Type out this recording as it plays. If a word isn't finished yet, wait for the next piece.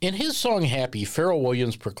In his song Happy, Pharrell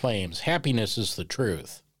Williams proclaims, happiness is the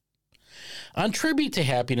truth. On Tribute to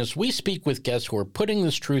Happiness, we speak with guests who are putting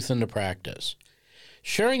this truth into practice,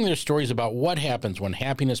 sharing their stories about what happens when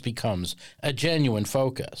happiness becomes a genuine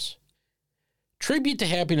focus. Tribute to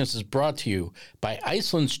Happiness is brought to you by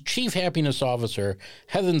Iceland's Chief Happiness Officer,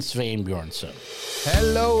 Heather Sveinbjörnsson.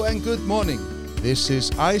 Hello and good morning. This is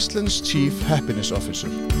Iceland's Chief Happiness Officer.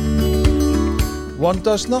 One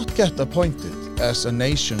does not get appointed as a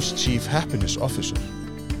nation's Chief Happiness Officer.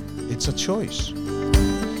 It's a choice.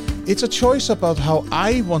 It's a choice about how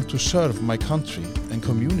I want to serve my country and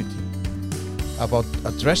community, about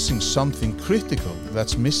addressing something critical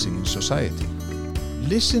that's missing in society.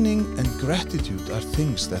 Listening and gratitude are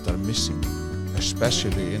things that are missing,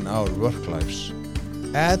 especially in our work lives.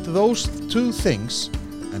 Add those two things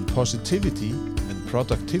and positivity and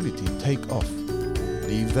productivity take off.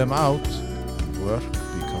 Leave them out and work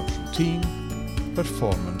becomes routine,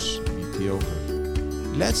 performance mediocre.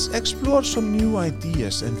 Let's explore some new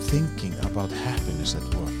ideas and thinking about happiness at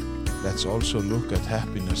work. Let's also look at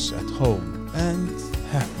happiness at home and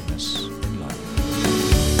happiness in life.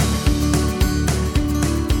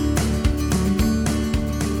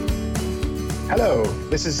 Hello,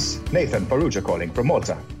 this is Nathan Perugia calling from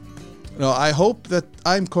Malta. No, I hope that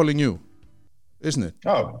I'm calling you, isn't it?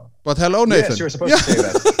 Oh. But hello, Nathan. Yes, you're supposed to say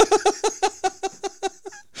that.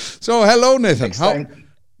 So, hello, Nathan.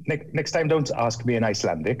 Next time, don't ask me in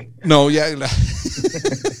Icelandic. No, yeah.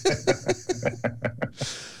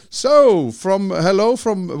 So, from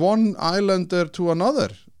one islander to another.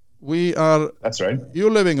 We are... That's right.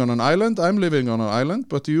 You're living on an island, I'm living on an island,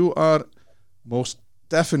 but you are most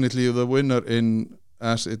definitely the winner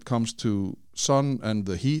as it comes to sun and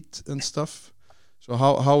the heat and stuff. So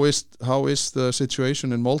how is the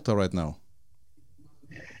situation in Malta right now?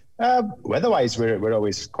 Weather-wise, we're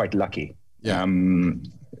always quite lucky. Yeah.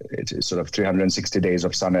 It's sort of 360 days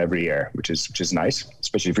of sun every year, which is nice,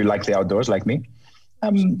 especially if you like the outdoors like me.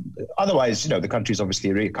 Otherwise, the country is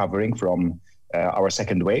obviously recovering from our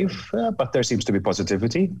second wave, but there seems to be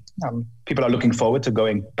positivity. People are looking forward to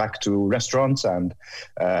going back to restaurants and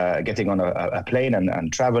getting on a plane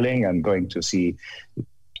and traveling and going to see,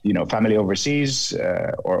 family overseas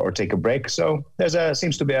or take a break. So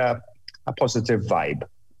seems to be a positive vibe.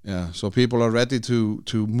 Yeah, so people are ready to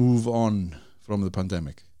move on from the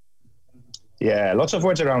pandemic. Yeah, lots of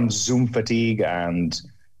words around Zoom fatigue and,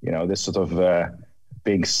 this sort of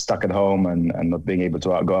being stuck at home and not being able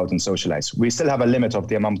to go out and socialize. We still have a limit of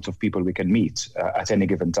the amount of people we can meet at any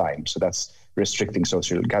given time. So that's restricting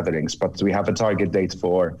social gatherings. But we have a target date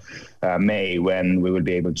for May when we will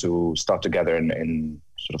be able to start together in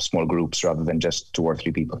sort of small groups rather than just 2 or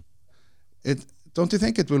 3 people. Don't you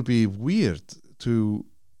think it will be weird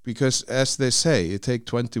because as they say, it takes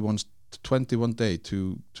 21 days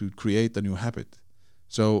to create a new habit.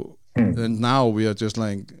 So and now we are just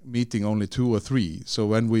like meeting only 2 or 3. So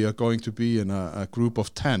when we are going to be in a group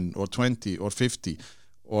of 10 or 20 or 50,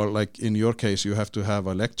 or like in your case, you have to have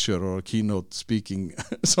a lecture or a keynote speaking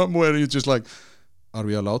somewhere, you're just like, are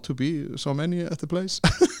we allowed to be so many at the place?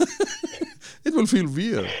 It will feel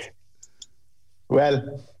weird.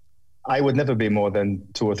 Well, I would never be more than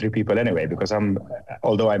 2 or 3 people anyway, because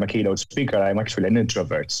although I'm a keynote speaker, I'm actually an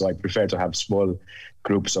introvert. So I prefer to have small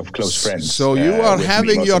groups of close friends. So you are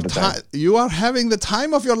having your time. You are having the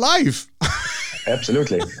time of your life.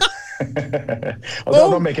 Absolutely. Although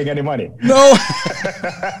I'm not making any money. No.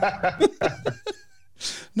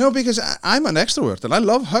 No, because I'm an extrovert and I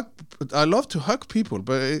love to hug people,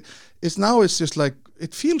 but it's just like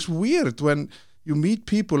it feels weird when you meet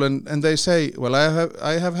people and they say, well,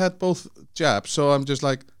 I have had both jabs, so I'm just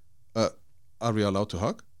like, are we allowed to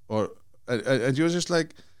hug? And you're just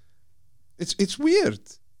like, it's weird.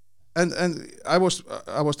 And I was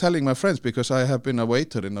telling my friends, because I have been a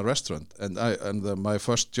waiter in a restaurant, and my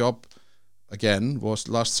first job again was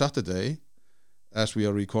last Saturday, as we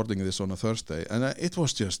are recording this on a Thursday, and it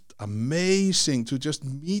was just amazing to just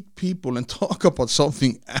meet people and talk about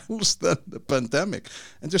something else than the pandemic,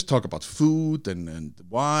 and just talk about food and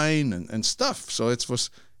wine and stuff. So it was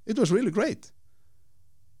really great.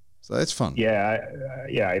 So it's fun. Yeah,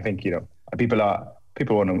 I think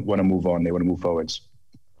people want to move on. They want to move forwards.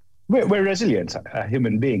 We're resilient.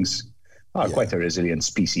 Human beings are quite a resilient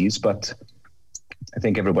species, but I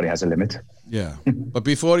think everybody has a limit. Yeah, but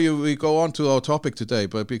before we go on to our topic today,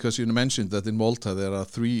 but because you mentioned that in Malta there are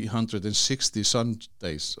 360 sunny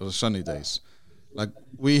days. Like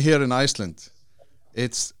we here in Iceland,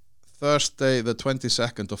 it's Thursday the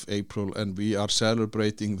 22nd of April and we are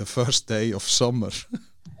celebrating the first day of summer.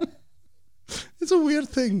 It's a weird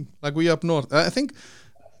thing. Like we up north, I think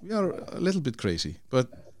we are a little bit crazy, but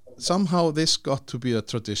somehow this got to be a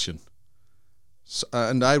tradition.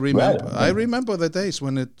 And I remember the days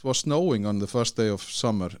when it was snowing on the first day of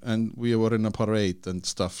summer, and we were in a parade and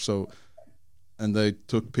stuff. So, and they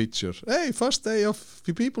took pictures. Hey, first day of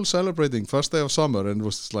people celebrating, first day of summer, and it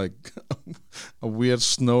was like a weird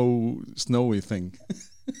snowy thing.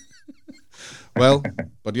 Well,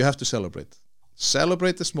 but you have to celebrate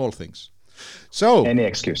the small things. So any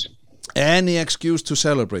excuse to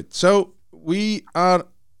celebrate. So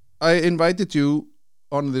I invited you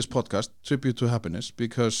on this podcast, Tribute to Happiness,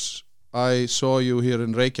 because I saw you here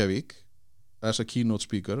in Reykjavik as a keynote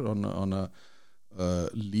speaker on a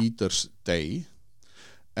Leaders Day,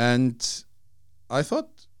 and I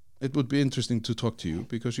thought it would be interesting to talk to you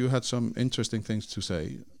because you had some interesting things to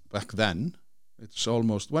say back then. It's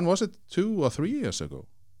almost, when was it, 2 or 3 years ago?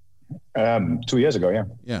 2 years ago, yeah.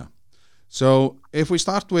 Yeah. So if we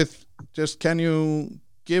start with, just can you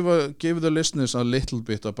give the listeners a little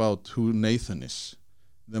bit about who Nathan is?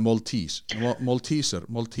 The Maltese. What Malteser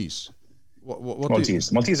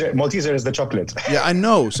is the chocolate. Yeah, I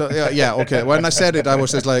know. So yeah, okay. When I said it, I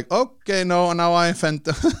was just like, okay, no, now I offend.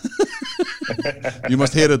 You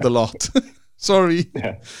must hear it a lot. Sorry.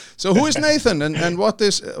 Yeah. So who is Nathan, and what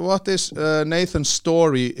is Nathan's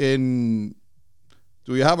story in?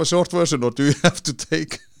 Do you have a short version, or do you have to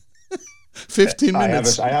take 15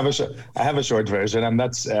 minutes? I have a short version, and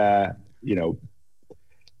that's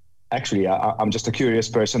Actually, I'm just a curious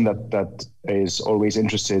person that is always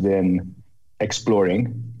interested in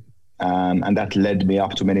exploring, and that led me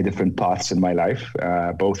up to many different paths in my life,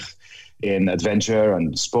 both in adventure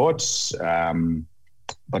and sports,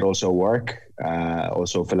 but also work,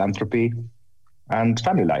 also philanthropy, and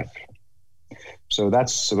family life. So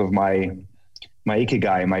that's sort of my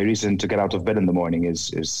ikigai, my reason to get out of bed in the morning is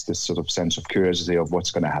this sort of sense of curiosity of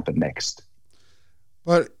what's going to happen next.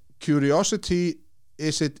 But curiosity.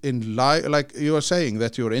 Is it in like you are saying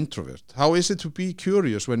that you're introvert? How is it to be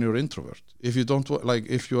curious when you're introvert? If you don't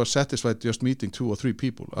if you are satisfied just meeting 2 or 3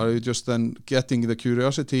 people, are you just then getting the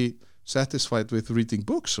curiosity satisfied with reading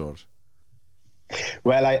books, or?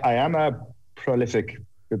 Well, I am a prolific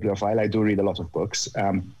bibliophile. I do read a lot of books,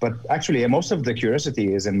 but actually most of the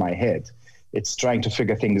curiosity is in my head. It's trying to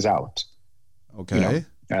figure things out. Okay.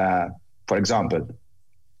 For example,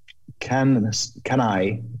 can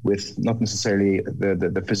I, with not necessarily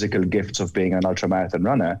the physical gifts of being an ultramarathon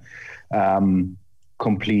runner,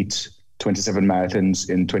 complete 27 marathons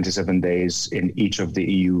in 27 days in each of the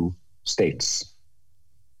EU states?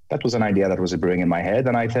 That was an idea that was brewing in my head,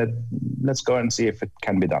 and I said, let's go and see if it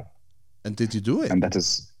can be done. And did you do it? And that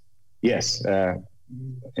is, yes.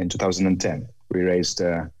 In 2010, we raised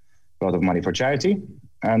a lot of money for charity,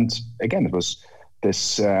 and again, it was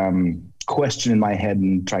this question in my head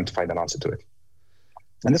and trying to find an answer to it.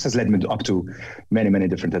 And this has led me up to many, many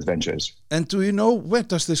different adventures. And do you know, where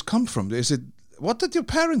does this come from? What did your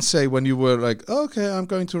parents say when you were like, okay, I'm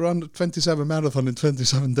going to run 27 marathon in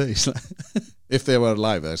 27 days? If they were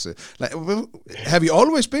alive. Have you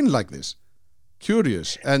always been like this?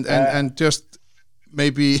 Curious and just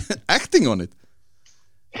maybe acting on it?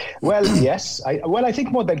 Well, yes. I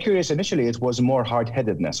think more than curious initially, it was more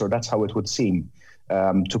hard-headedness, or that's how it would seem.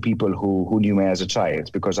 To people who knew me as a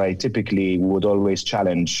child, because I typically would always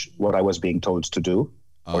challenge what I was being told to do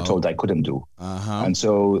or told I couldn't do. Uh-huh. And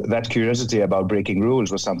so that curiosity about breaking rules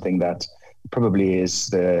was something that probably is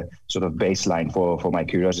the sort of baseline for my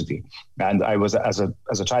curiosity. And I was, as a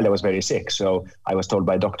child, I was very sick. So I was told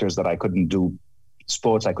by doctors that I couldn't do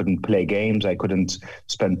sports, I couldn't play games, I couldn't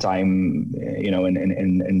spend time,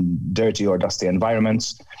 in dirty or dusty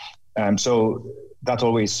environments. So that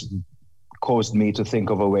always caused me to think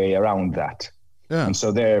of a way around that. Yeah. And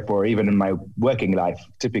so therefore, even in my working life,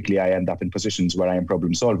 typically I end up in positions where I am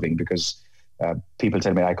problem solving because people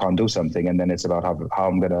tell me I can't do something, and then it's about how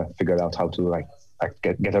I'm going to figure out how to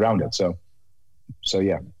get around it. So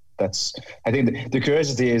yeah, I think the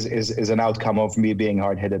curiosity is an outcome of me being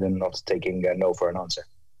hard-headed and not taking no for an answer.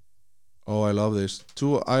 Oh, I love this.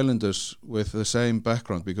 2 islanders with the same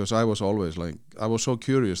background, because I was always I was so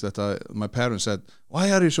curious that my parents said, why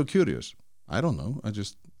are you so curious? I don't know.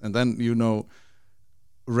 And then,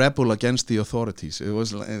 rebel against the authorities. It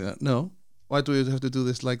was like, no, why do you have to do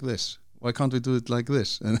this like this? Why can't we do it like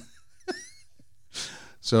this? And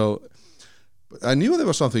so I knew there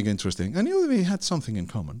was something interesting. I knew we had something in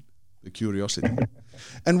common, the curiosity.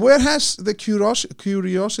 And where has the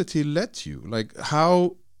curiosity led you? Like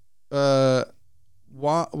how,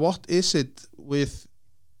 what is it with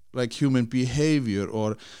human behavior,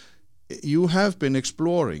 or you have been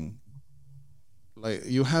exploring?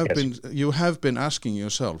 You have been asking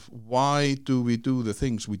yourself, why do we do the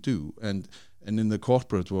things we do, and and in the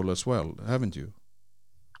corporate world as well, haven't you?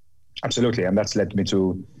 Absolutely, and that's led me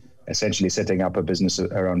to essentially setting up a business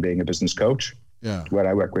around being a business coach, where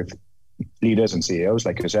I work with leaders and CEOs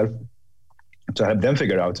like yourself to help them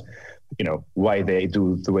figure out, why they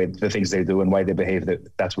do the things they do and why they behave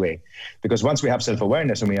that way. Because once we have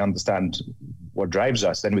self-awareness and we understand what drives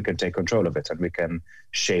us, then we can take control of it and we can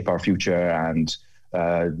shape our future and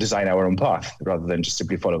design our own path rather than just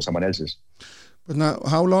simply follow someone else's. But now,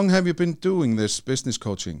 how long have you been doing this business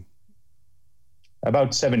coaching?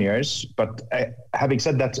 About 7 years. But having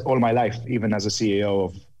said that, all my life, even as a CEO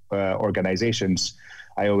of organizations,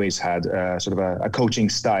 I always had sort of a coaching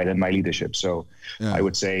style in my leadership. So I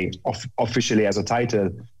would say officially as a title,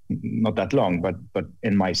 not that long, but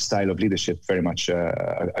in my style of leadership, very much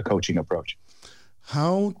a coaching approach.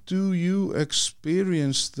 How do you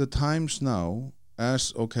experience the times now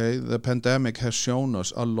as, the pandemic has shown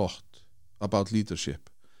us a lot about leadership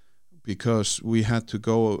because we had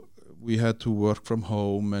to work from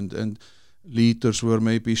home and leaders were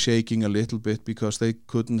maybe shaking a little bit because they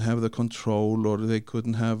couldn't have the control or they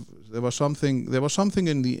couldn't have, there was something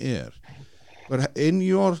in the air. But in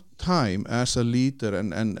your time as a leader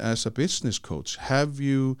and as a business coach, how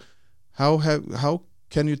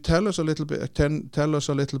can you tell us a little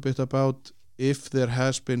bit about if there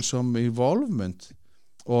has been some involvement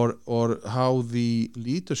or how the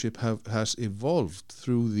leadership has evolved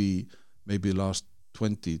through the maybe last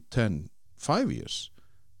 5 years?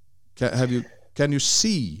 Can you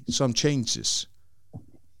see some changes?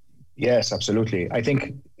 Yes, absolutely. I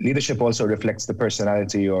think leadership also reflects the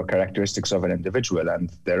personality or characteristics of an individual and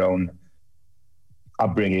their own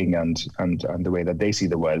upbringing and the way that they see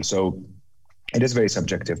the world. So it is very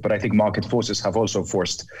subjective, but I think market forces have also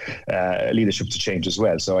forced leadership to change as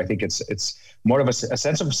well. So I think it's more of a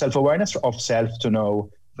sense of self-awareness of self to know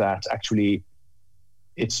that actually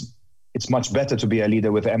it's much better to be a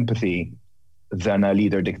leader with empathy than a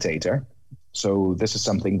leader dictator. So this is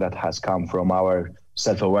something that has come from our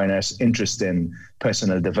self-awareness, interest in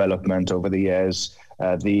personal development over the years,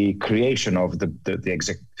 the creation of the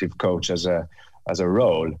executive coach as a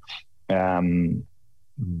role.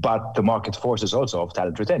 But the market forces also of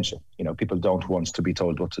talent retention. People don't want to be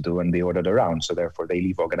told what to do and be ordered around. So therefore they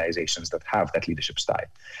leave organizations that have that leadership style.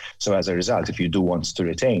 So as a result, if you do want to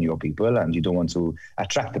retain your people and you do want to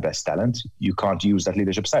attract the best talent, you can't use that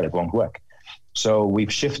leadership style. It won't work. So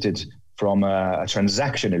we've shifted from a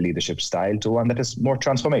transactional leadership style to one that is more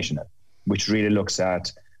transformational, which really looks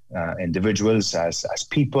at individuals as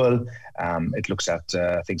people. It looks at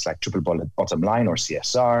things like triple bottom line or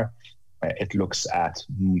CSR. It looks at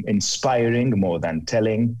inspiring more than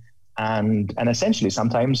telling. And essentially,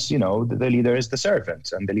 sometimes, the leader is the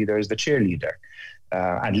servant and the leader is the cheerleader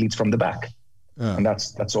and leads from the back. Yeah. And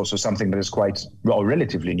that's also something that is quite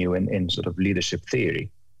relatively new in sort of leadership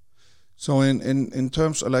theory. So in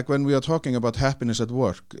terms of like when we are talking about happiness at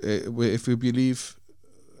work, if we believe,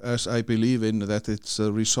 as I believe in, that it's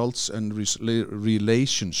results and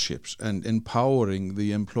relationships and empowering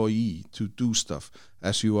the employee to do stuff,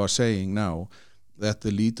 as you are saying now, that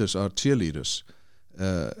the leaders are cheerleaders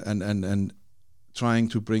and trying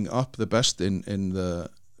to bring up the best in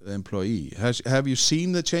the employee. Have you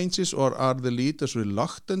seen the changes, or are the leaders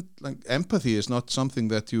reluctant? Like empathy is not something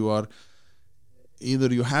that you are,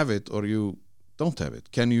 either you have it or you don't have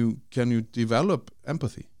it. Can you develop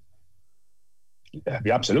empathy? Yeah,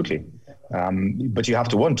 absolutely. But you have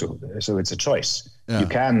to want to. So it's a choice. Yeah. You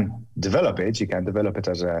can develop it. You can develop it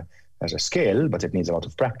as a skill, but it needs a lot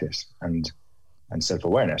of practice and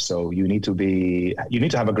self-awareness. So you need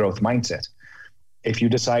to have a growth mindset. If you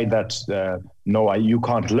decide that no, you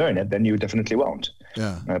can't learn it, then you definitely won't.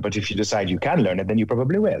 Yeah. But if you decide you can learn it, then you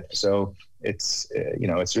probably will. So it's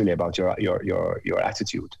it's really about your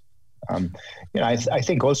attitude. I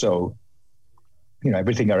think also,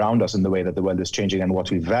 everything around us and the way that the world is changing and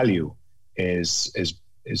what we value is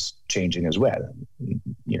changing as well.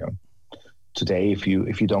 Today, if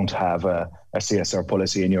you don't have a CSR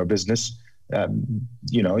policy in your business,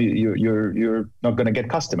 you're not going to get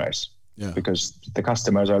customers. Yeah. Because the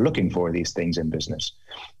customers are looking for these things in business.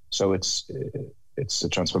 So it's a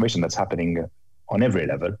transformation that's happening on every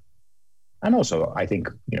level. And also, I think,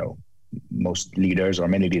 most leaders or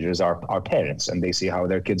many leaders are parents, and they see how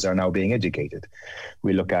their kids are now being educated.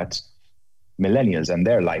 We look at millennials and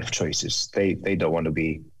their life choices. They don't want to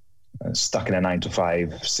be stuck in a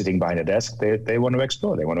 9-to-5 sitting behind a desk. They want to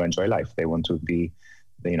explore. They want to enjoy life. They want to be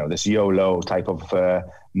this YOLO type of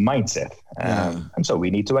mindset. And so we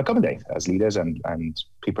need to accommodate as leaders and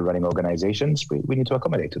people running organizations. We need to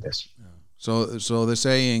accommodate to this. Yeah. So the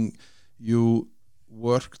saying, you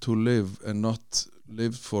work to live and not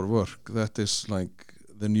live for work. That is like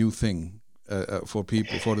the new thing for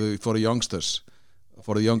people, for the youngsters,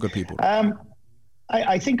 for the younger people.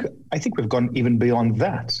 I think we've gone even beyond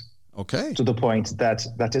that. Okay. To the point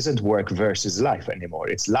that isn't work versus life anymore.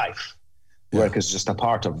 It's life. Work is just a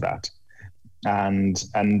part of that. And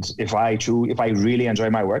if I really enjoy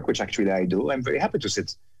my work, which actually I do, I'm very happy to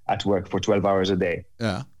sit at work for 12 hours a day.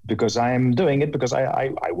 Yeah. Because I am doing it because I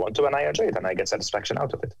want to and I enjoy it and I get satisfaction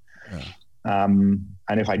out of it. Yeah.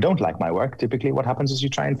 And if I don't like my work, typically what happens is you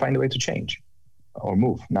try and find a way to change or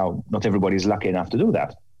move. Now, not everybody is lucky enough to do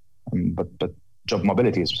that, but job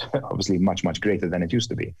mobility is obviously much, much greater than it used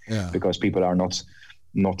to be, because people are not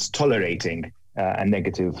tolerating a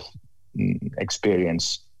negative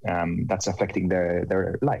experience that's affecting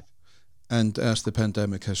their life. And as the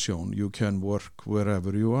pandemic has shown, you can work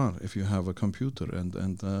wherever you are if you have a computer and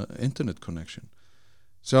internet connection.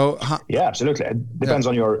 So yeah, absolutely. It depends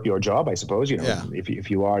on your job, I suppose. If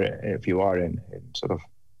you are in sort of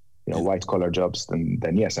white collar jobs,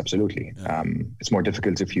 then yes, absolutely. Yeah. It's more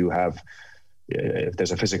difficult if you have. If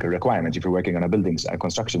there's a physical requirement, if you're working on a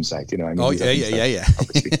construction site, yeah.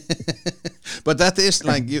 But that is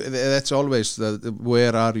like that's always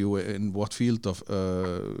where are you in what field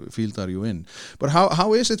are you in? But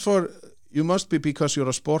how is it for you? Must be because you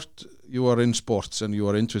are in sports and you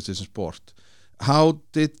are interested in sport. How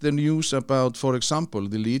did the news about, for example,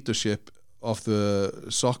 the leadership of the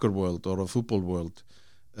soccer world or the football world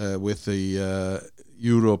with the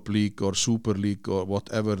Europe League or Super League or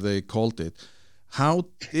whatever they called it?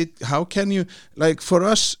 How can you, like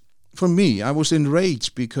for me, I was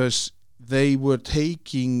enraged because they were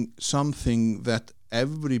taking something that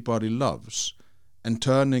everybody loves and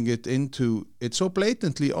turning it into, it's so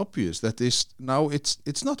blatantly obvious that now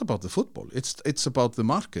it's not about the football, it's about the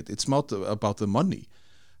market, it's not about the money.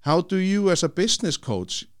 How do you as a business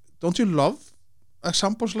coach, don't you love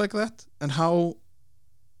examples like that? And how,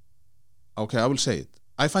 okay, I will say it,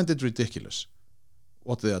 I find it ridiculous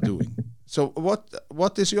what they are doing. So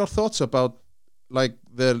what is your thoughts about like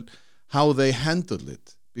how they handled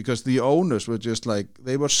it? Because the owners were just like,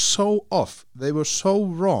 they were so off, they were so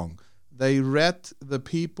wrong. They read the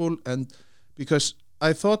people, and because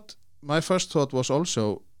my first thought was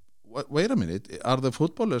also, wait a minute, are the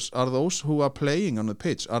footballers, are those who are playing on the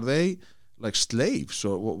pitch, are they like slaves,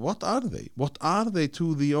 or what are they? What are they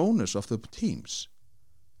to the owners of the teams?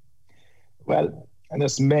 Well, and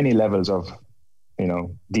there's many levels of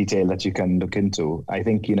detail that you can look into. I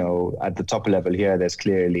think, at the top level here, there's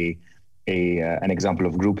clearly an example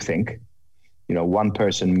of groupthink. One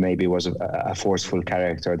person maybe was a forceful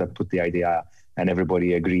character that put the idea and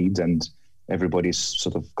everybody agreed and everybody's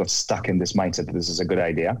sort of got stuck in this mindset that this is a good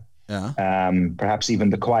idea. Yeah. Perhaps even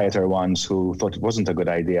the quieter ones who thought it wasn't a good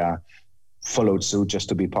idea followed suit just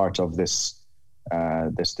to be part of this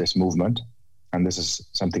movement. And this is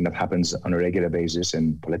something that happens on a regular basis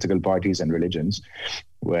in political parties and religions,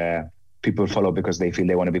 where people follow because they feel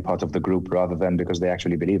they want to be part of the group rather than because they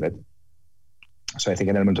actually believe it. So I think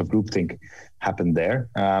an element of groupthink happened there,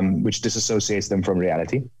 which disassociates them from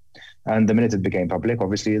reality. And the minute it became public,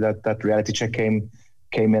 obviously that reality check came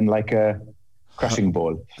in like a crushing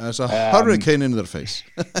ball. As a hurricane in their face.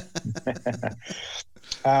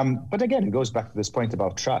 But again, it goes back to this point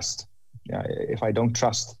about trust. If I don't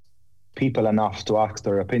trust people enough to ask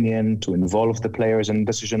their opinion, to involve the players in a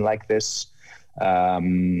decision like this,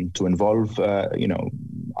 to involve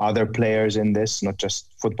other players in this, not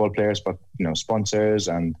just football players, but sponsors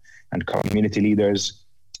and community leaders,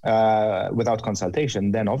 without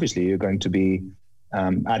consultation, then obviously you're going to be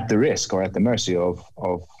at the risk or at the mercy of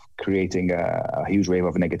creating a huge wave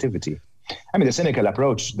of negativity. I mean, the cynical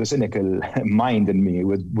approach, the cynical mind in me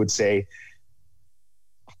would say,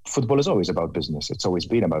 football is always about business. It's always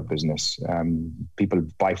been about business. People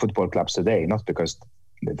buy football clubs today, not because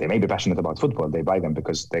they may be passionate about football. They buy them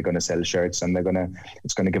because they're going to sell shirts and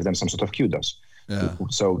it's going to give them some sort of kudos. Yeah.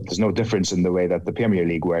 So there's no difference in the way that the Premier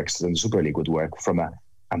League works than the Super League would work from a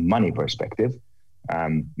money perspective.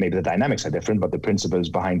 Maybe the dynamics are different, but the principles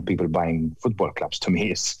behind people buying football clubs to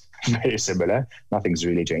me is very similar. Nothing's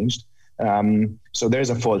really changed. So there's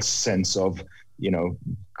a false sense of,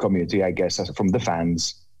 community, I guess, from the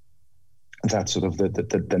fans, that sort of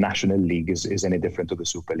the National League is any different to the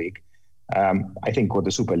Super League. I think what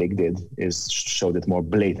the Super League did is showed it more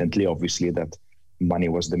blatantly, obviously, that money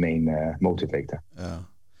was the main motivator. Yeah.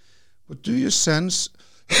 But do you sense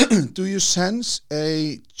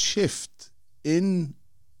a shift in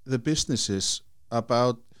the businesses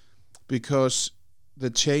because the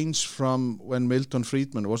change from when Milton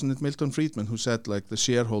Friedman, wasn't it Milton Friedman who said like the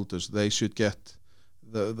shareholders, they should get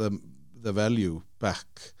the value back,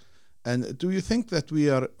 And do you think that we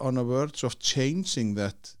are on a verge of changing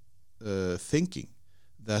that thinking?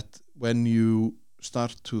 That when you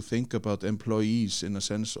start to think about employees in a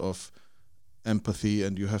sense of empathy,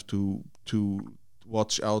 and you have to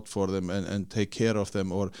watch out for them and take care of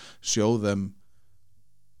them, or show them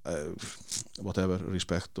whatever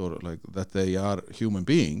respect, or like that they are human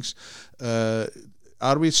beings,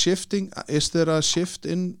 are we shifting? Is there a shift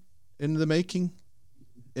in the making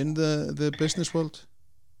in the business world?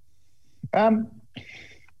 There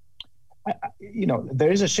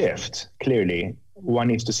is a shift, clearly. One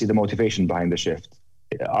needs to see the motivation behind the shift.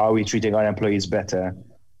 Are we treating our employees better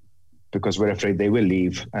because we're afraid they will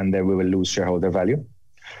leave and then we will lose shareholder value?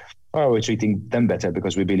 Or are we treating them better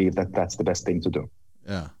because we believe that that's the best thing to do?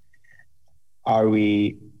 Yeah. Are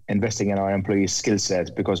we investing in our employees' skill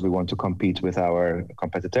set because we want to compete with our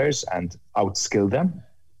competitors and outskill them?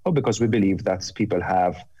 Or because we believe that people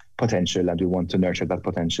have potential and we want to nurture that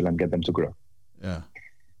potential and get them to grow? Yeah.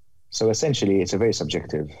 So essentially, it's a very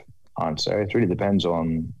subjective answer. It really depends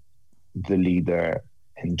on the leader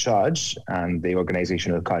in charge and the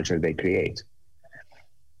organizational culture they create.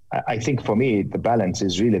 I think for me, the balance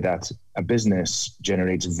is really that a business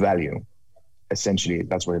generates value. Essentially,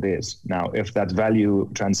 that's what it is. Now, if that value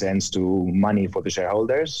transcends to money for the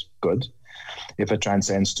shareholders, good. If it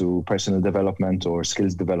transcends to personal development or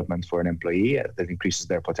skills development for an employee that increases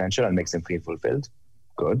their potential and makes them feel fulfilled,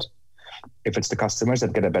 good. If it's the customers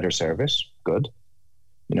that get a better service, good.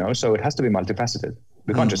 So it has to be multifaceted.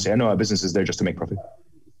 We can't just say, no, our business is there just to make profit.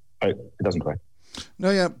 It doesn't work.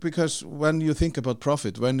 No, yeah, because when you think about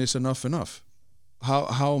profit, when is enough enough?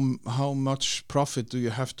 How much profit do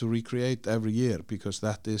you have to recreate every year? Because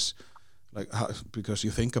that is because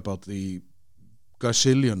you think about the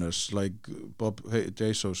gazillionaires like Bob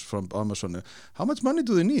Bezos from Amazon. How much money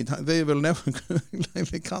do they need? They will never,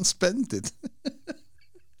 they can't spend it.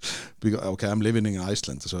 Because, okay, I'm living in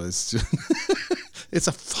Iceland, so it's it's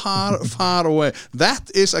a far away. That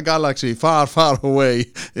is a galaxy far away.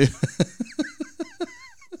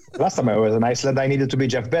 Last time I was in Iceland, I needed to be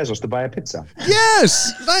Jeff Bezos to buy a pizza.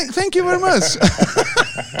 Yes, thank you very much.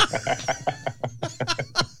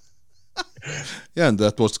 Yeah, and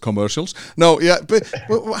that was commercials. No, yeah, but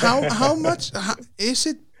how much is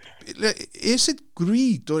it? Is it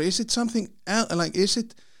greed, or is it something else? Like, is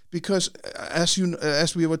it because as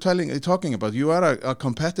we were talking about, you are a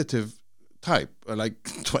competitive type, like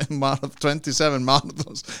 27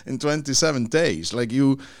 marathons in 27 days. Like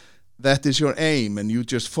that is your aim, and you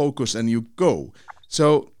just focus and you go.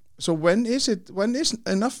 So when is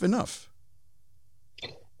enough?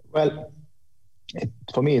 Well,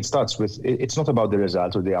 for me, it starts with, it's not about the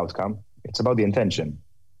result or the outcome. It's about the intention.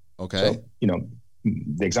 Okay. So,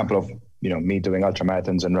 the example of, me doing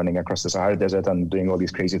ultramarathons and running across the Sahara Desert and doing all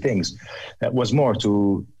these crazy things, that was more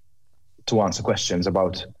to answer questions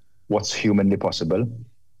about what's humanly possible,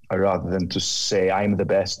 rather than to say I'm the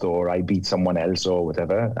best or I beat someone else or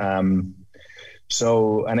whatever. And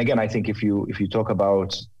again, I think if you talk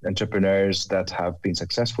about entrepreneurs that have been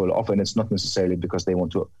successful, often it's not necessarily because they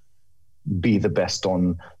want to be the best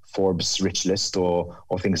on Forbes rich list or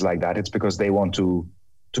things like that. It's because they want to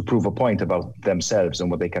prove a point about themselves and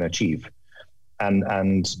what they can achieve. And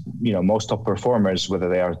most top performers, whether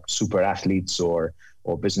they are super athletes or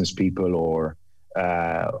business people or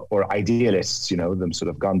idealists, them sort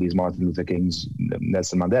of Gandhis, Martin Luther Kings,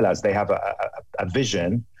 Nelson Mandelas, they have a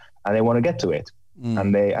vision and they want to get to it.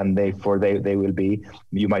 And they will be,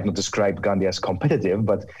 you might not describe Gandhi as competitive,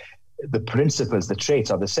 but the principles, the traits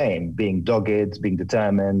are the same: being dogged, being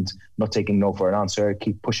determined, not taking no for an answer,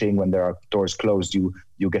 keep pushing when there are doors closed, you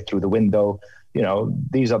get through the window.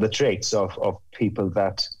 These are the traits of people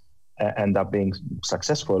that end up being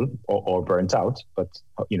successful or burnt out, but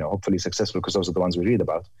hopefully successful, because those are the ones we read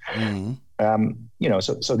about.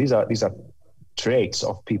 So these are traits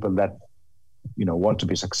of people that want to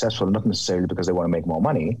be successful, not necessarily because they want to make more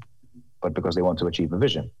money, but because they want to achieve a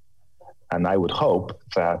vision. And I would hope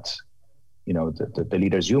that the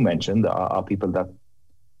leaders you mentioned are people that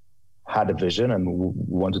had a vision and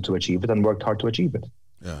wanted to achieve it and worked hard to achieve it.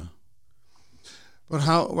 Yeah.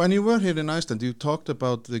 But when you were here in Iceland, you talked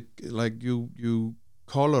about you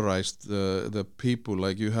colorized the people,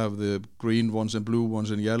 like you have the green ones and blue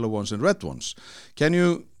ones and yellow ones and red ones. Can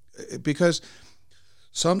you, because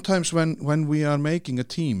sometimes when we are making a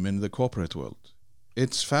team in the corporate world,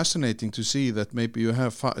 it's fascinating to see that maybe you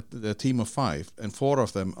have a team of 5 and 4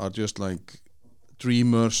 of them are just like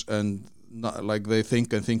dreamers and not, like they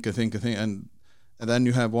think, and then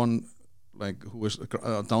you have one like who is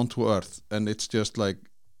down to earth, and it's just like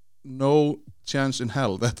no chance in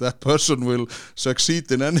hell that that person will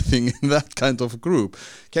succeed in anything in that kind of group.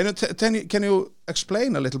 Can you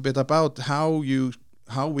explain a little bit about how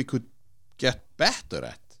we could get better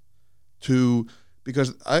at to,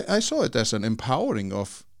 because I saw it as an empowering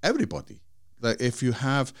of everybody, that if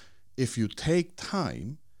you take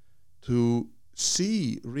time to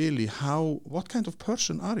see really what kind of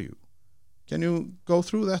person are you. Can you go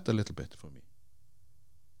through that a little bit for me?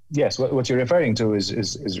 Yes, what you're referring to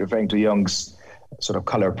is referring to Jung's sort of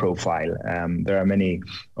color profile. There are many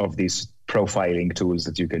of these profiling tools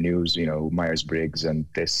that you can use, Myers-Briggs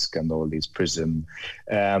and DISC and all these PRISM.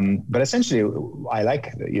 But essentially, I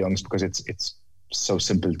like Jung's because it's so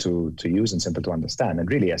simple to use and simple to understand.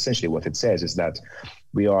 And really, essentially, what it says is that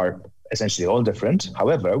we are essentially all different.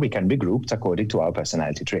 However, we can be grouped according to our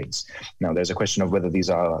personality traits. Now, there's a question of whether these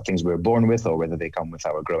are things we're born with or whether they come with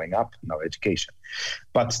our growing up and our education.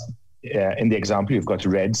 But in the example, you've got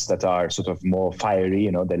reds that are sort of more fiery,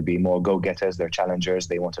 they'll be more go-getters, they're challengers,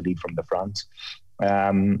 they want to lead from the front.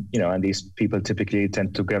 And these people typically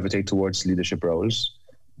tend to gravitate towards leadership roles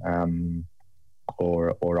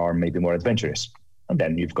or are maybe more adventurous. And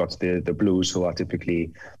then you've got the blues who are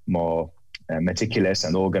typically more meticulous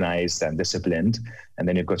and organized and disciplined. And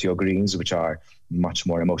then you've got your greens, which are much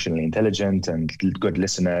more emotionally intelligent and good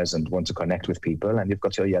listeners and want to connect with people. And you've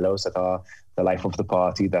got your yellows that are the life of the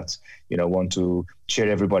party that, want to cheer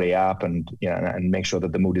everybody up and make sure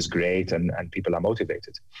that the mood is great and people are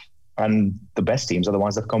motivated. And the best teams are the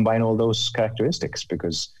ones that combine all those characteristics,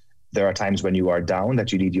 because there are times when you are down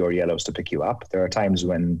that you need your yellows to pick you up. There are times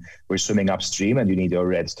when we're swimming upstream and you need your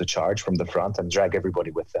reds to charge from the front and drag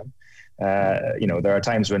everybody with them. There are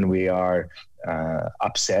times when we are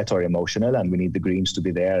upset or emotional and we need the greens to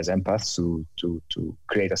be there as empaths to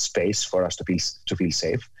create a space for us to feel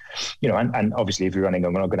safe. And obviously if you're running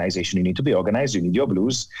an organization, you need to be organized. You need your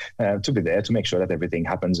blues to be there to make sure that everything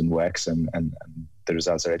happens and works and the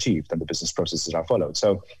results are achieved and the business processes are followed.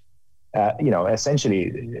 So,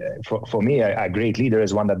 essentially for me, a great leader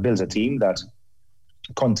is one that builds a team that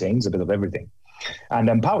contains a bit of everything and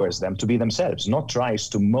empowers them to be themselves, not tries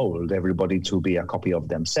to mold everybody to be a copy of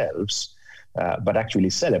themselves, but actually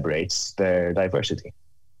celebrates their diversity.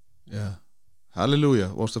 Yeah. Hallelujah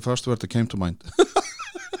was the first word that came to mind.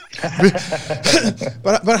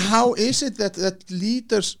 but how is it that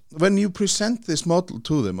leaders, when you present this model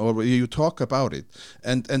to them or you talk about it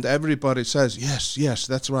and everybody says, yes,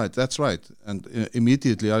 that's right. And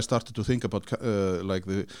immediately I started to think about like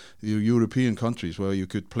the European countries where you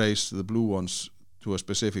could place the blue ones to a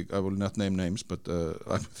specific, I will not name names, but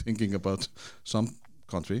I'm thinking about some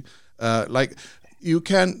country. Like you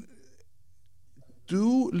can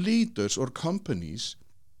do leaders or companies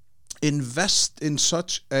invest in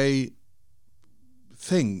such a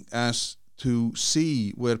thing as to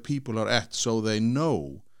see where people are at so they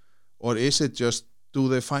know, or is it just, do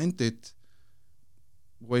they find it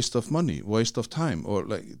waste of money, waste of time, or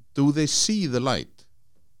like do they see the light?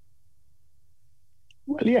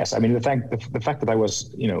 Well, yes. I mean, the fact that I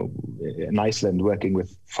was, in Iceland working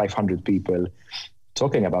with 500 people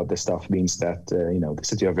talking about this stuff means that, the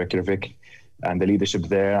city of Reykjavik and the leadership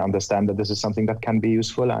there understand that this is something that can be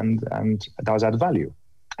useful and does add value.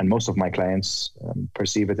 And most of my clients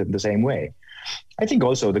perceive it in the same way. I think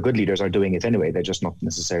also the good leaders are doing it anyway. They're just not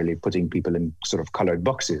necessarily putting people in sort of colored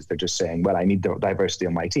boxes. They're just saying, well, I need diversity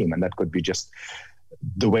on my team. And that could be just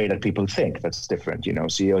the way that people think that's different.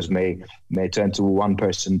 CEOs may turn to one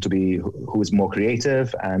person to be who is more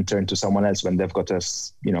creative and turn to someone else when they've got a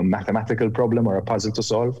mathematical problem or a puzzle to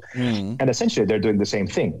solve. And essentially they're doing the same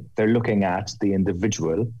thing. They're looking at the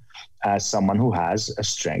individual as someone who has a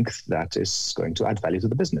strength that is going to add value to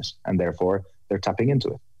the business, and therefore they're tapping into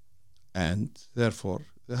it. And therefore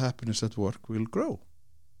the happiness at work will grow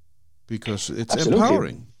because it's Absolutely.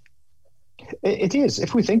 Empowering. It is.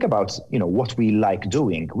 If we think about, what we like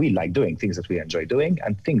doing things that we enjoy doing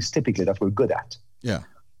and things typically that we're good at. Yeah.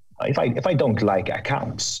 If I don't like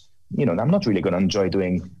accounts, I'm not really going to enjoy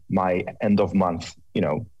doing my end of month,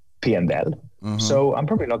 P&L. Mm-hmm. So I'm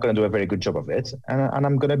probably not going to do a very good job of it. And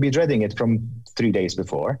I'm going to be dreading it from 3 days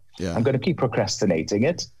before. Yeah. I'm going to keep procrastinating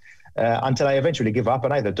it until I eventually give up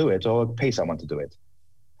and either do it or pay someone to do it.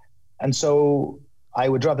 And so I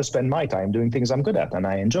would rather spend my time doing things I'm good at and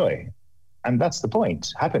I enjoy. And that's the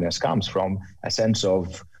point. Happiness comes from a sense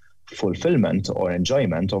of fulfillment or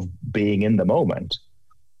enjoyment of being in the moment.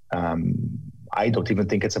 I don't even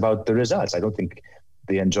think it's about the results. I don't think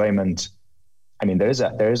the enjoyment,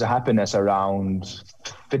 there is a happiness around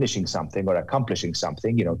finishing something or accomplishing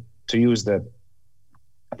something. To use the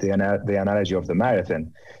analogy of the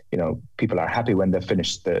marathon, people are happy when they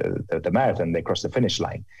finish the marathon, they cross the finish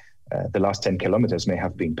line. the last 10 kilometers may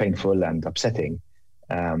have been painful and upsetting,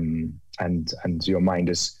 and your mind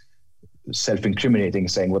is self-incriminating,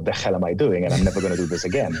 saying, "What the hell am I doing? And I'm never going to do this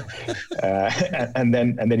again." And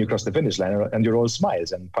then you cross the finish line, and you're all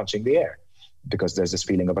smiles and punching the air because there's this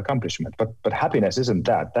feeling of accomplishment. But happiness isn't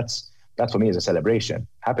that. That for me is a celebration.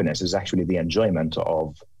 Happiness is actually the enjoyment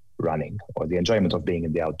of running, or the enjoyment of being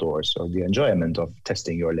in the outdoors, or the enjoyment of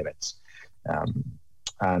testing your limits.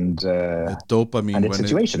 And dopamine, and it's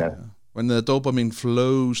situational. When the dopamine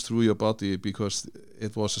flows through your body because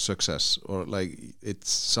it was a success, or like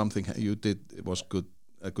it's something you did, it was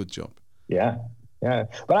a good job. Yeah.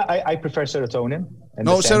 But I prefer serotonin.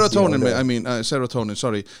 No, serotonin. I mean serotonin.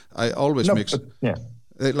 Sorry, I always mix. Yeah.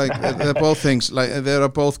 They're both things. Like they are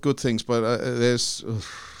both good things, but there's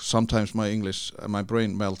sometimes my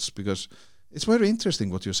brain melts because it's very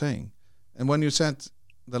interesting what you're saying. And when you said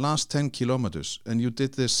the last 10 kilometers and you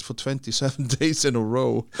did this for 27 days in a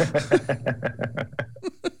row,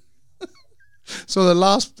 so the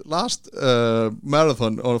last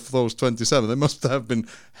marathon of those 27, they must have been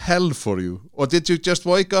hell for you. Or did you just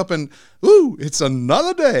wake up and ooh, it's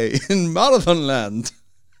another day in marathon land?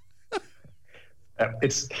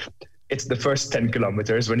 It's the first 10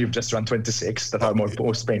 kilometers when you've just run 26 that are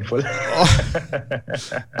most painful.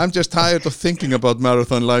 I'm just tired of thinking about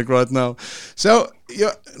marathon like right now. So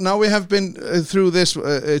now we have been through this.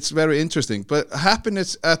 It's very interesting. But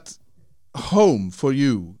happiness at home for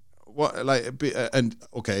you, I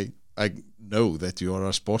know that you are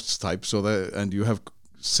a sports type, and you have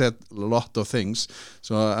said a lot of things.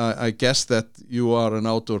 So I guess that you are an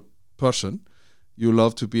outdoor person. You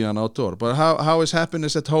love to be an outdoor, but how is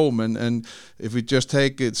happiness at home? And if we just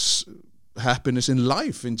take its happiness in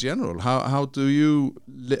life in general,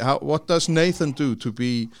 what does Nathan do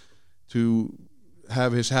to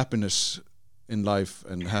have his happiness in life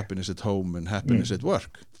and happiness at home and happiness at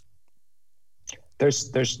work?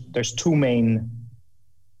 There's two main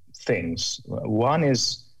things. One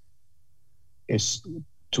is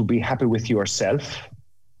to be happy with yourself.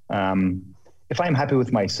 If I'm happy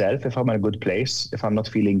with myself, if I'm in a good place, if I'm not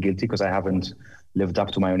feeling guilty because I haven't lived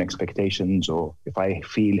up to my own expectations, or if I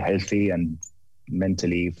feel healthy and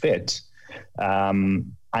mentally fit,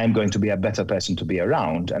 I'm going to be a better person to be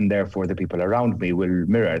around. And therefore, the people around me will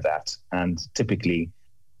mirror that. And typically,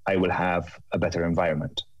 I will have a better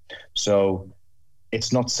environment. So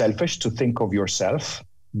it's not selfish to think of yourself,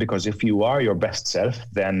 because if you are your best self,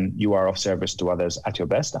 then you are of service to others at your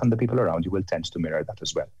best, and the people around you will tend to mirror that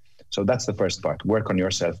as well. So that's the first part. Work on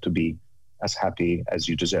yourself to be as happy as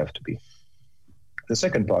you deserve to be. The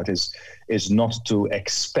second part is not to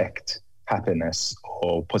expect happiness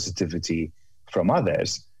or positivity from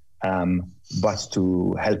others, but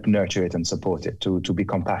to help nurture it and support it, to be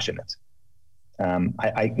compassionate.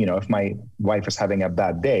 If my wife is having a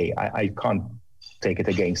bad day, I can't take it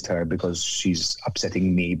against her because she's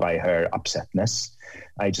upsetting me by her upsetness.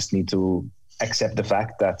 I just need to accept the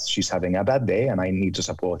fact that she's having a bad day, and I need to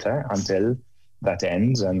support her until that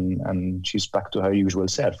ends and she's back to her usual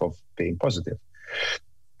self of being positive.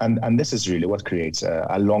 And this is really what creates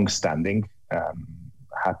a long-standing,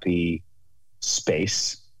 happy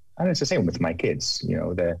space. And it's the same with my kids.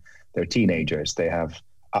 They're teenagers. They have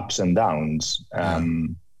ups and downs,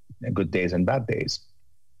 good days and bad days.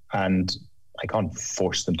 And I can't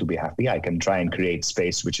force them to be happy. I can try and create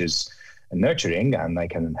space which is nurturing, and I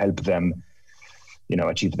can help them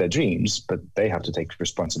achieve their dreams, but they have to take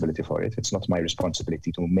responsibility for it. It's not my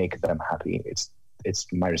responsibility to make them happy. It's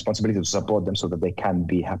my responsibility to support them so that they can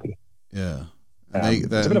be happy. Yeah.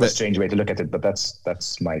 It's a bit of a strange way to look at it, but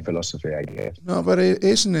that's my philosophy, I guess. No, but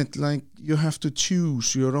isn't it like you have to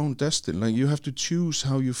choose your own destiny? Like you have to choose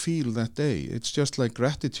how you feel that day. It's just like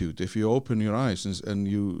gratitude. If you open your eyes and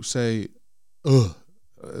you say, ugh,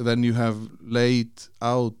 then you have laid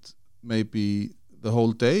out maybe the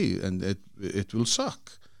whole day, and it will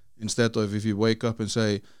suck. Instead of if you wake up and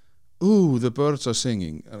say, ooh, the birds are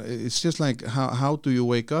singing. It's just like how do you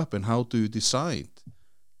wake up and how do you decide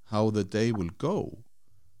how the day will go?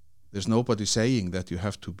 There's nobody saying that you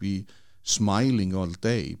have to be smiling all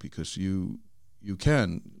day, because you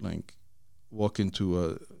can like walk into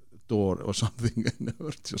a door or something and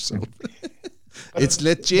hurt yourself. It's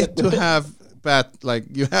legit to have bad, like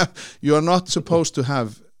you are not supposed to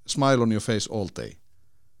have smile on your face all day.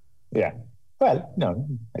 Yeah. Well, no,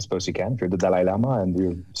 I suppose you can if you're the Dalai Lama and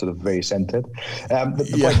you're sort of very centered.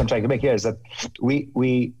 The point I'm trying to make here is that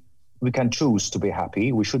we can choose to be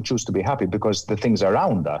happy. We should choose to be happy because the things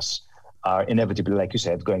around us are inevitably, like you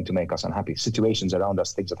said, going to make us unhappy. Situations around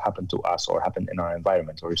us, things that happen to us or happen in our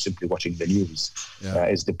environment, or simply watching the news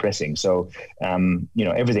is depressing. So,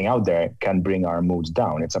 everything out there can bring our moods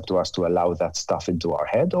down. It's up to us to allow that stuff into our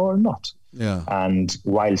head or not. Yeah. And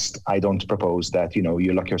whilst I don't propose that,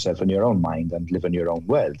 you lock yourself in your own mind and live in your own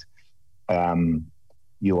world,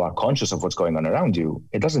 you are conscious of what's going on around you.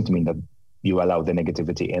 It doesn't mean that you allow the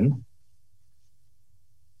negativity in.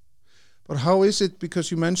 But how is it,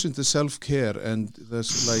 because you mentioned the self-care, and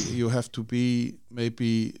there's like you have to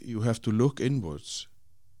look inwards.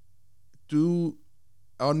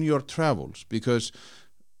 On your travels, because,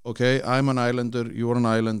 okay, I'm an islander, you're an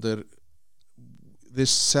islander,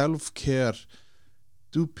 this self-care,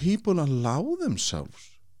 do people allow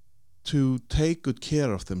themselves to take good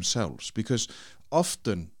care of themselves? Because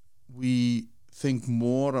often we think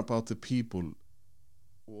more about the people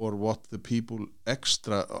or what the people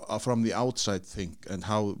extra from the outside think and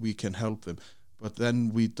how we can help them, but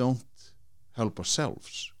then we don't help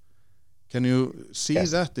ourselves. Can you see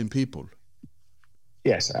that in people?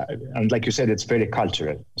 Yes, and like you said, it's very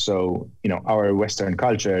cultural. So, our Western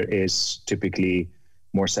culture is typically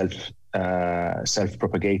more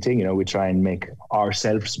self-propagating. We try and make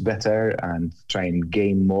ourselves better and try and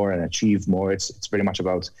gain more and achieve more. It's very much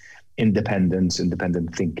about independent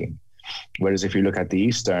thinking. Whereas if you look at the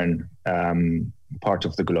Eastern part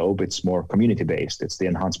of the globe, it's more community-based. It's the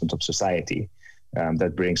enhancement of society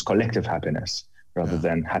that brings collective happiness rather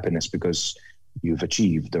than happiness because you've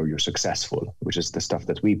achieved or you're successful, which is the stuff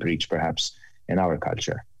that we preach perhaps in our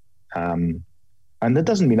culture. And that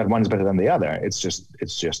doesn't mean that one is better than the other. It's just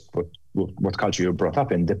what culture you're brought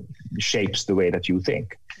up in that shapes the way that you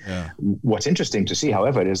think. Yeah. What's interesting to see,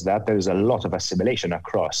 however, is that there's a lot of assimilation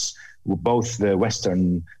across both the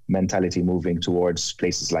Western mentality moving towards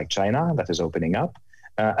places like China that is opening up,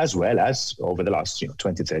 as well as over the last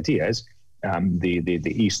 20, 30 years,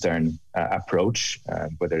 the Eastern approach,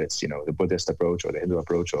 whether it's the Buddhist approach or the Hindu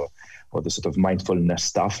approach or the sort of mindfulness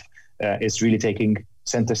stuff, is really taking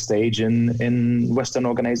center stage in Western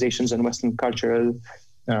organizations and Western cultural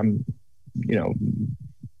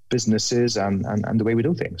businesses and the way we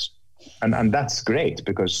do things. And that's great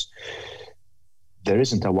because there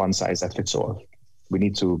isn't a one size that fits all. We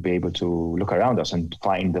need to be able to look around us and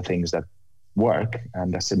find the things that work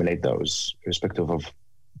and assimilate those irrespective of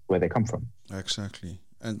where they come from. Exactly.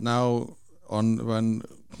 And now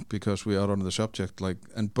because we are on the subject,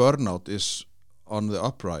 and burnout is on the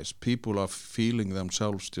uprise. People are feeling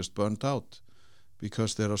themselves just burnt out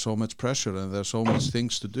because there are so much pressure and there are so much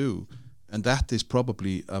things to do. And that is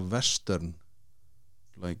probably a Western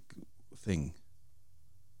thing.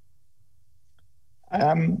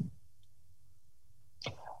 I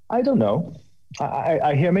don't know.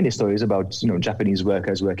 I hear many stories about Japanese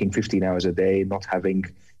workers working 15 hours a day, not having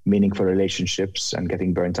meaningful relationships and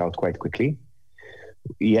getting burnt out quite quickly.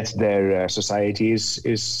 Yet their society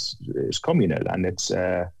is communal and it's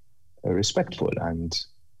respectful, and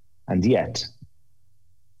yet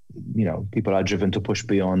people are driven to push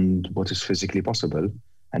beyond what is physically possible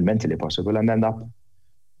and mentally possible and end up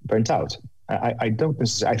burnt out. I don't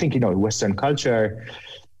necessarily. I think Western culture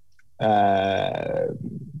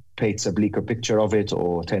paints a bleaker picture of it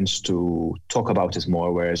or tends to talk about it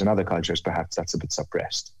more, whereas in other cultures perhaps that's a bit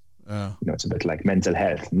suppressed. It's a bit like mental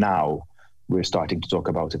health. Now we're starting to talk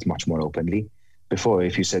about it much more openly. Before,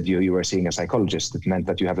 if you said you were seeing a psychologist, it meant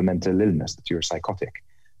that you have a mental illness, that you're psychotic.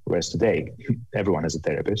 Whereas today, everyone has a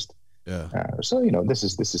therapist. Yeah. So this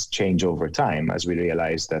is change over time as we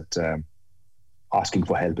realize that asking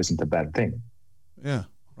for help isn't a bad thing. Yeah,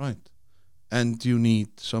 right. And you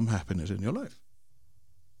need some happiness in your life.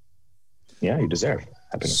 Yeah, you deserve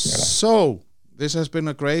happiness in your life. So this has been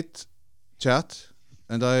a great chat,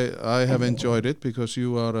 and I have enjoyed it because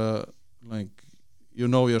you are you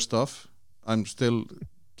know your stuff. I'm still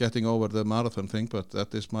getting over the marathon thing, but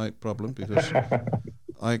that is my problem because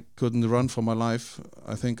I couldn't run for my life.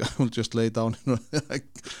 I think I will just lay down.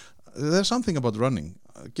 There's something about running.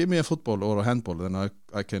 Give me a football or a handball, then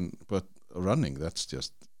I can. But running, that's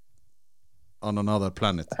just on another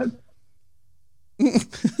planet.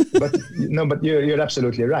 But you're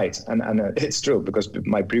absolutely right, and it's true because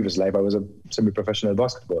my previous life I was a semi-professional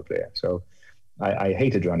basketball player, so I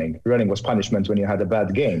hated running. Running was punishment when you had a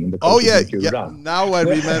bad game. Run. Now I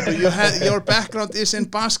remember you had your background is in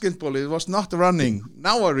basketball. It was not running.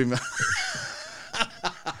 Now I remember.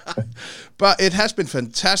 But it has been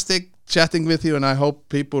fantastic chatting with you, and I hope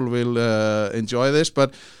people will enjoy this.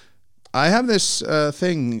 But I have this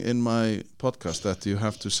thing in my podcast that you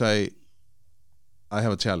have to say, I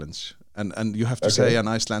have a challenge, and you have to say an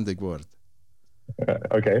Icelandic word.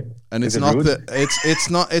 Okay. And it's not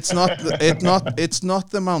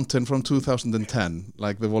the mountain from 2010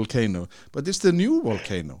 like the volcano, but it's the new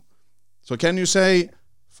volcano. So can you say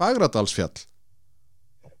Fagradalsfjall?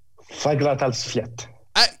 Fagradalsfjall.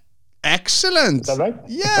 Excellent. Is that right?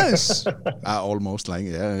 Yes. Almost like,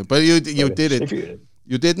 yeah. But you did it.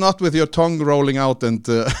 You did not with your tongue rolling out and...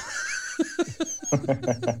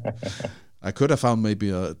 I could have found maybe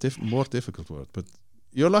a more difficult word, but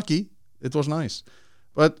you're lucky. It was nice.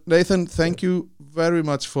 But Nathan, thank you very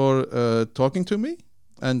much for talking to me.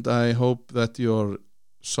 And I hope that your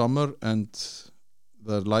summer and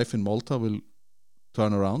the life in Malta will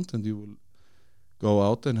turn around and you will go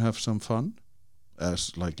out and have some fun.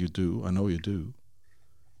 As like you do, I know you do,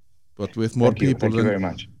 but with more people. Thank you very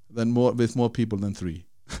much. With more people than 3.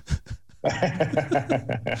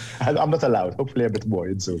 I'm not allowed. Hopefully, a bit more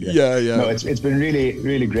in soon. Yeah. No, it's been really,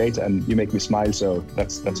 really great, and you make me smile. So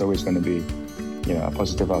that's always going to be, a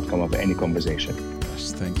positive outcome of any conversation.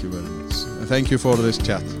 Yes, thank you very much. Thank you for this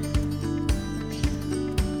chat.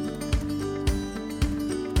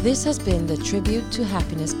 This has been the Tribute to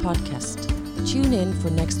Happiness podcast. Tune in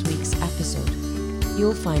for next week's episode.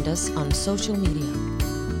 You'll find us on social media.